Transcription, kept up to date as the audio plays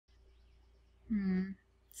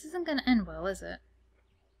This isn't gonna end well, is it?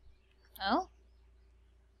 Oh?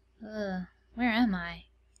 Where am I?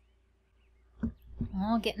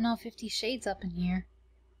 Oh, getting all 50 Shades up in here.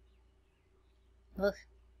 Look.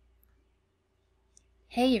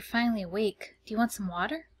 Hey, you're finally awake. Do you want some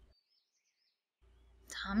water?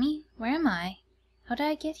 Tommy, where am I? How did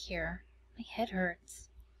I get here? My head hurts.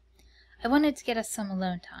 I wanted to get us some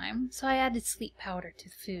alone time, so I added sleep powder to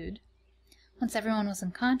the food. Once everyone was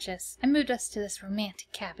unconscious, I moved us to this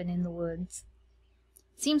romantic cabin in the woods.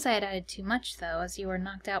 It seems I had added too much, though, as you were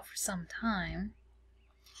knocked out for some time.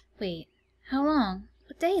 Wait, how long?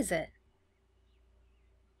 What day is it?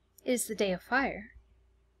 It is the day of fire.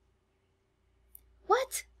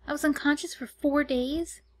 What? I was unconscious for 4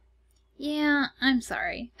 days? Yeah, I'm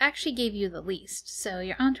sorry. I actually gave you the least, so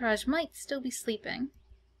your entourage might still be sleeping.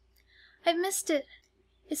 I've missed it.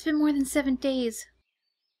 It's been more than 7 days.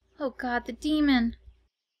 Oh God, the demon.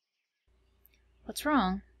 What's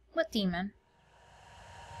wrong? What demon?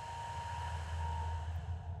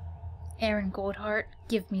 Aerin Goldheart,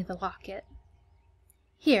 give me the locket.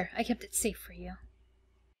 Here, I kept it safe for you.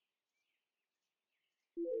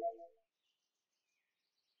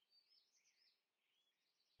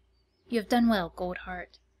 You have done well,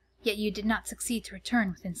 Goldheart, yet you did not succeed to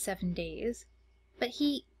return within 7 days. But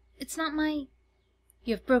it's not my...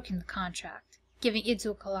 You have broken the contract, giving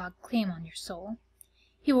Idzukalag claim on your soul.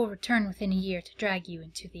 He will return within a year to drag you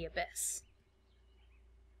into the abyss.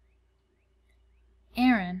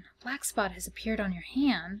 Aerin, black spot has appeared on your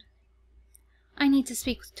hand. I need to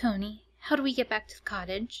speak with Tony. How do we get back to the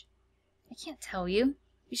cottage? I can't tell you.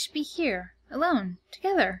 We should be here, alone,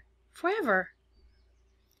 together, forever.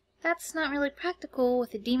 That's not really practical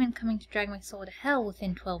with a demon coming to drag my soul to hell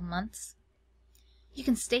within 12 months. You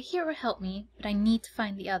can stay here or help me, but I need to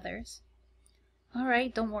find the others.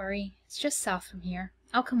 Alright, don't worry. It's just south from here.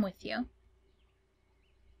 I'll come with you.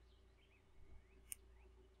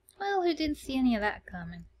 Well, who didn't see any of that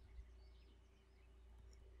coming?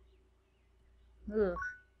 Ugh.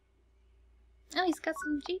 Oh, he's got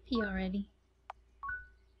some GP already.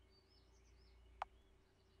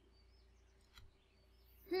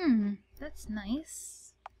 That's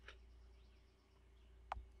nice.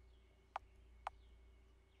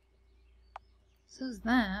 So's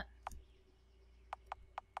that.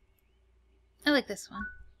 I like this one.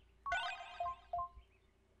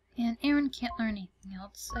 And Aerin can't learn anything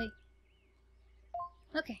else.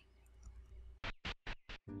 Okay.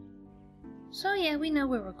 So yeah, we know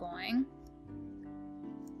where we're going.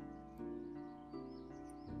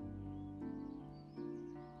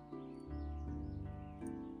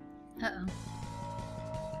 Uh-oh.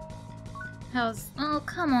 Oh,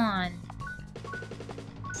 come on.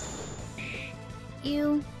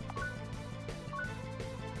 Ew.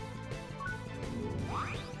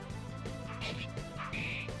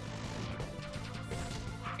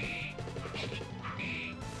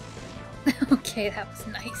 Okay, that was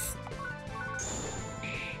nice.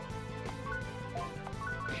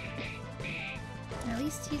 At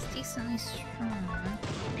least he's decently strong.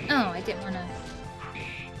 Oh, I didn't want to...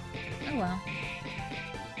 Oh well.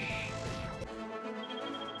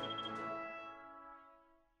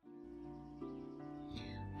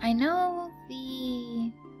 I know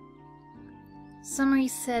the summary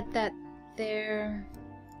said that they're...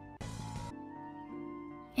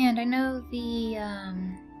 And I know the,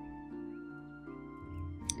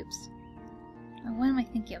 Oops. Oh, what am I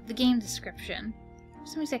thinking of? The game description. For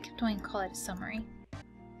some reason I kept wanting to call it a summary.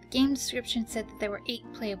 The game description said that there were 8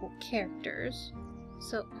 playable characters.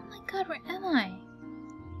 So, oh my god, where am I?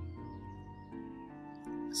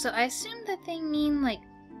 So I assume that they mean, like,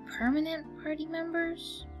 permanent party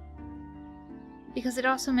members? Because it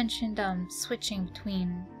also mentioned, switching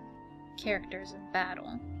between characters in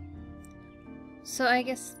battle. So I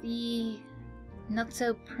guess the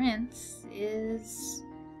Not-So Prince is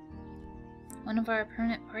one of our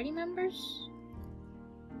permanent party members?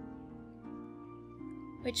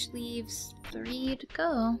 Which leaves 3 to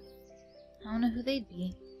go. I don't know who they'd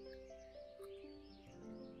be.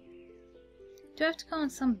 Do I have to go on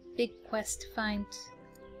some big quest to find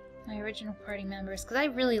my original party members? Because I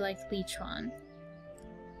really liked Leetron.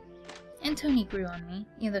 And Tony grew on me,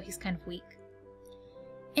 even though he's kind of weak.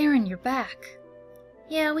 Aerin, you're back!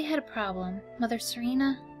 Yeah, we had a problem. Mother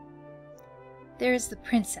Serena? There's the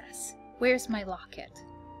princess. Where's my locket?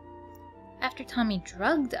 After Tommy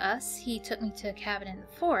drugged us, he took me to a cabin in the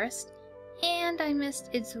forest, and I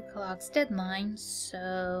missed Idzukalag's deadline,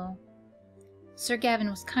 so... Sir Gavin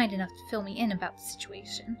was kind enough to fill me in about the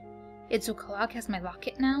situation. Idzukalag has my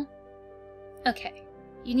locket now? Okay,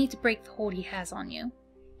 you need to break the hold he has on you.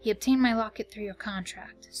 He obtained my locket through your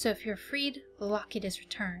contract, so if you're freed, the locket is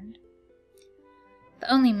returned.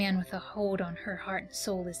 The only man with a hold on her heart and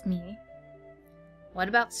soul is me. What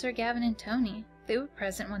about Sir Gavin and Tony? They were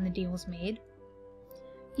present when the deal was made.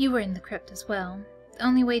 You were in the crypt as well. The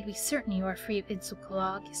only way to be certain you are free of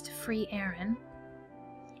Idzukalag is to free Aerin.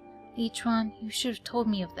 Lichuan, you should have told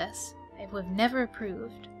me of this. I would have never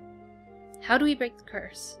approved. How do we break the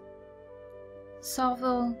curse?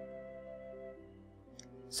 Salvo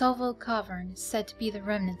Cavern is said to be the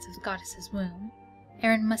remnants of the goddess's womb.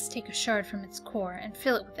 Aerin must take a shard from its core and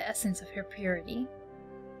fill it with the essence of her purity.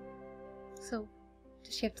 So,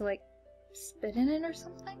 does she have to, like, spit in it or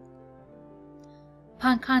something?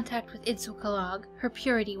 Upon contact with Idzukalag, her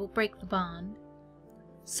purity will break the bond.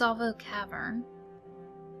 Salvo Cavern.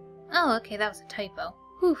 Oh, okay, that was a typo.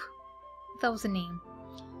 Whew, that was a name.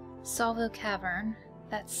 Salvo Cavern.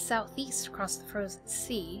 That's southeast across the frozen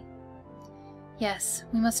sea. Yes,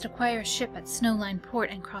 we must acquire a ship at Snowline Port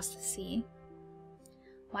and cross the sea.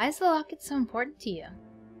 Why is the locket so important to you?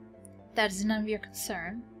 That is none of your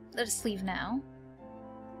concern. Let us leave now.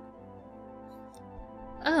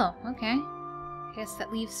 Oh, okay. I guess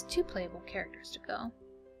that leaves 2 playable characters to go.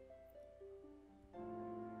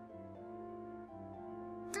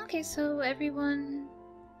 Okay, so everyone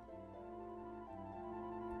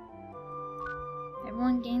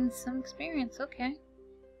gains some experience, okay.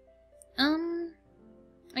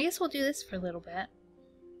 I guess we'll do this for a little bit.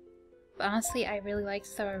 But honestly, I really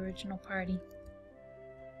liked the original party.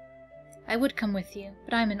 I would come with you,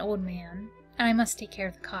 but I'm an old man, and I must take care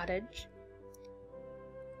of the cottage.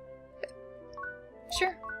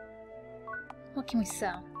 Sure. What can we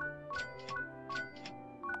sell?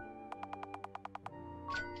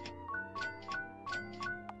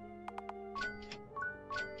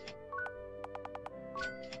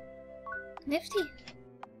 Nifty.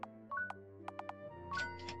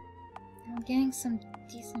 I'm getting some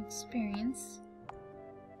decent experience.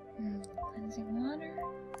 Cleansing water.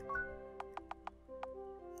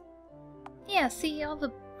 Yeah, see, all the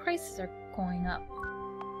prices are going up.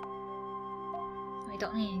 I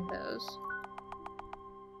don't need any of those.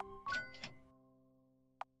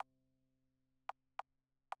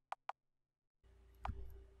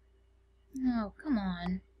 No, come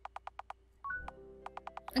on.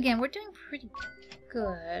 Again, we're doing pretty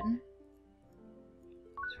good.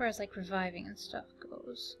 As far as like reviving and stuff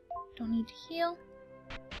goes. Don't need to heal.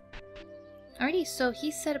 Alrighty, so he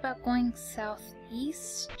said about going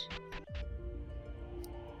southeast.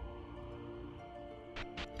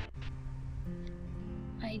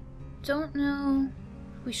 I don't know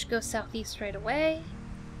if we should go southeast right away.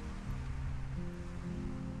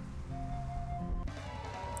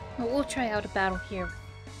 But we'll try out a battle here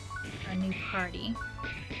with our new party.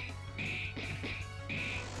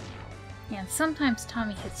 Yeah, and sometimes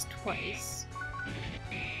Tommy hits twice.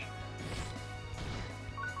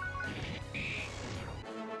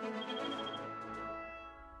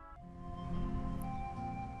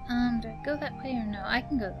 Do I go that way or no? I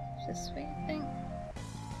can go this way, I think.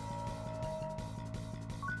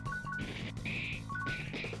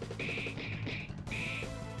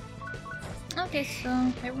 Okay, so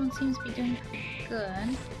everyone seems to be doing pretty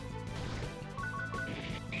good.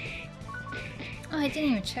 Oh, I didn't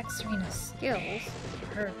even check Serena's skills.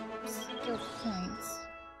 Her skill points.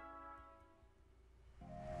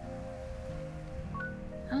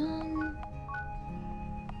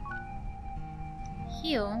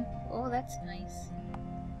 Heal. Oh, that's nice.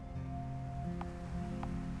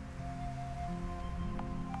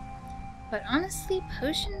 But honestly,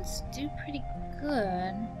 potions do pretty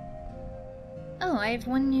good. Oh, I have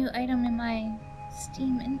one new item in my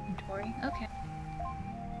Steam inventory. Okay.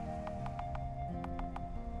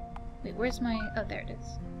 Wait, where's my... oh, there it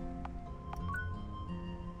is.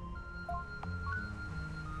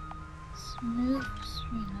 Smooth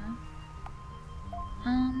Serena.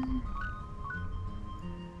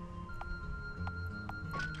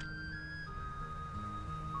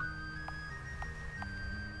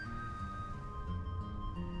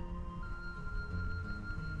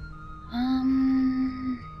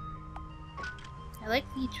 I like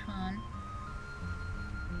Vitron.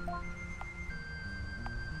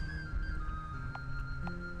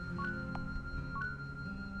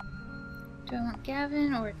 Do I want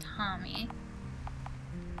Gavin or Tommy?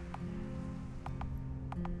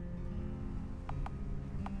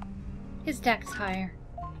 His attack is higher.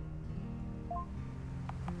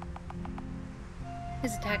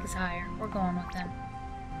 His attack is higher. We're going with him.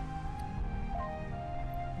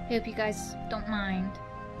 I hope you guys don't mind.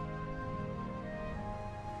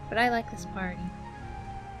 But I like this party.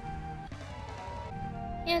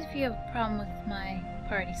 And if you have a problem with my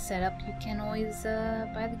party set up, you can always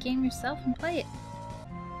buy the game yourself and play it.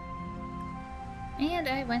 And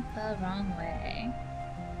I went the wrong way.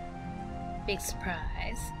 Big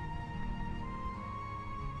surprise.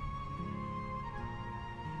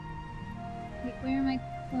 Wait, where am I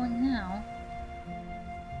going now?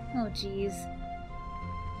 Oh jeez.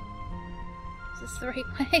 Is this the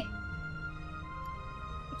right way?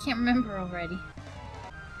 I can't remember already.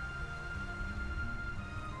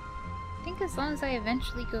 I think as long as I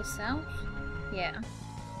eventually go south? Yeah.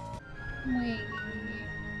 Wait.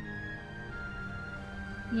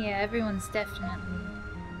 Yeah, everyone's definitely...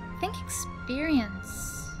 I think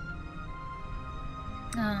experience...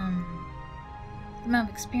 the amount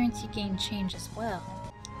of experience you gain changes as well.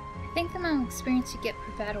 I think the amount of experience you get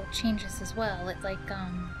per battle changes as well. It, like,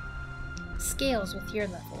 scales with your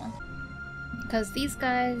level. Because these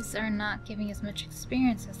guys are not giving as much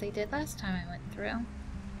experience as they did last time I went through.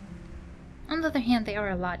 On the other hand, they are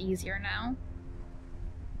a lot easier now.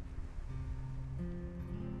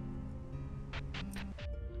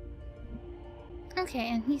 Okay,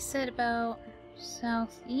 and he said about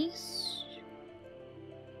southeast?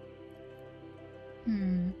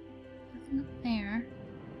 Nothing up there.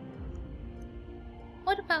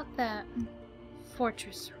 What about that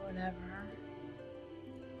fortress or whatever?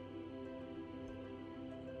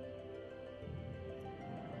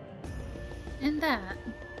 And that?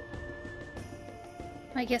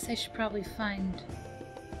 I guess I should probably find...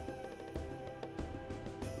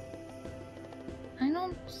 I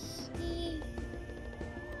don't see...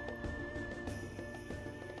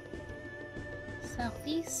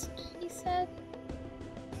 Southeast, he said?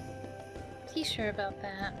 Is he sure about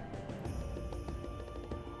that?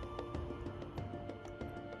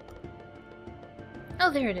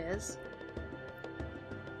 Oh, there it is.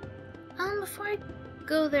 Before I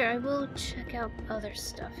go there, I will check out other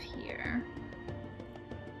stuff here.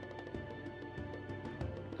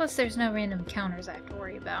 Plus, there's no random encounters I have to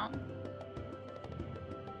worry about.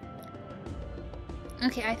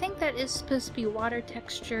 Okay, I think that is supposed to be water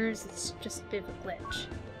textures. It's just a bit of a glitch.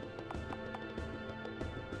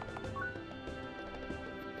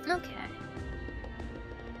 Okay.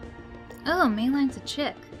 Oh, Mainline's a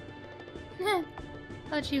chick. Heh.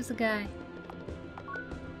 Thought she was a guy.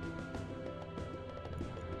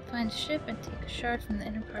 Find a ship and take a shard from the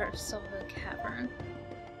inner part of Solva Cavern.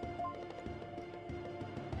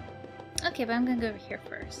 Okay, but I'm gonna go over here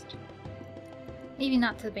first. Maybe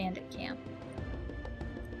not to the bandit camp.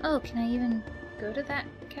 Oh, can I even go to that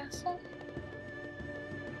castle?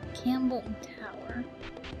 Campbellton Tower.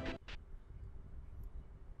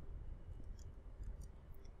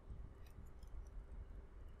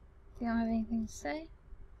 You don't have anything to say?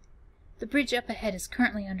 The bridge up ahead is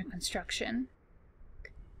currently under construction.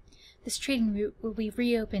 This trading route will be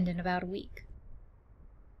reopened in about a week.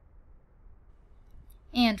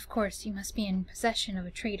 And, of course, you must be in possession of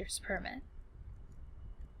a trader's permit.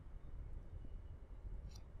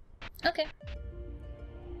 Okay.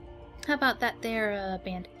 How about that there,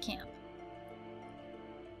 bandit camp?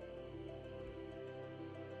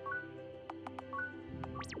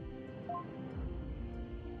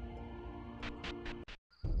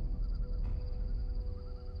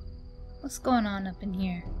 What's going on up in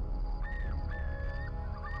here?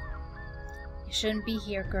 You shouldn't be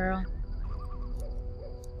here, girl.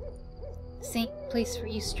 This ain't a place for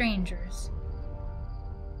you strangers.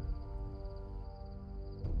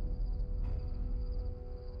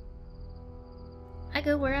 I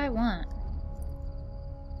go where I want.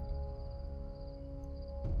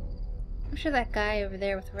 I'm sure that guy over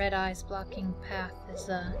there with red eyes blocking the path is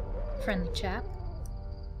a friendly chap.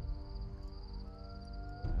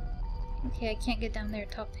 Okay, I can't get down there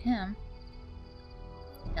to talk to him.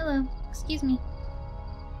 Hello, excuse me.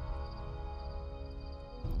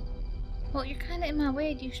 Well, you're kinda in my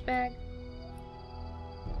way, douchebag.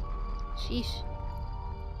 Sheesh.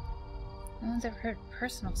 No one's ever heard of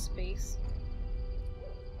personal space.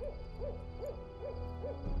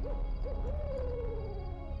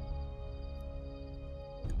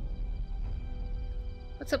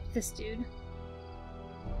 What's up with this dude?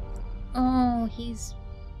 Oh, he's...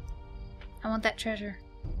 I want that treasure.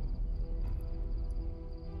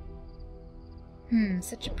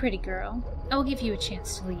 Such a pretty girl. I will give you a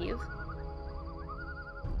chance to leave.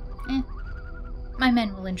 My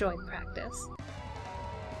men will enjoy the practice.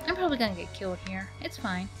 I'm probably gonna get killed here. It's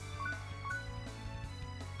fine.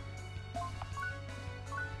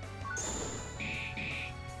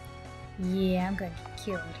 Yeah, I'm gonna get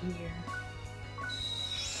killed here.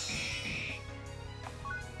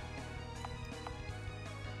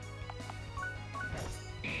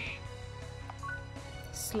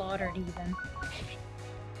 Slaughtered even.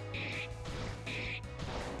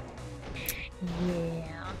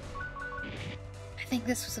 Yeah. I think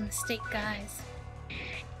this was a mistake, guys.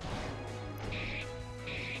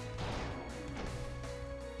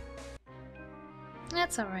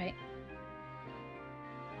 That's alright.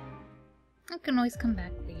 I can always come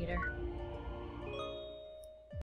back later.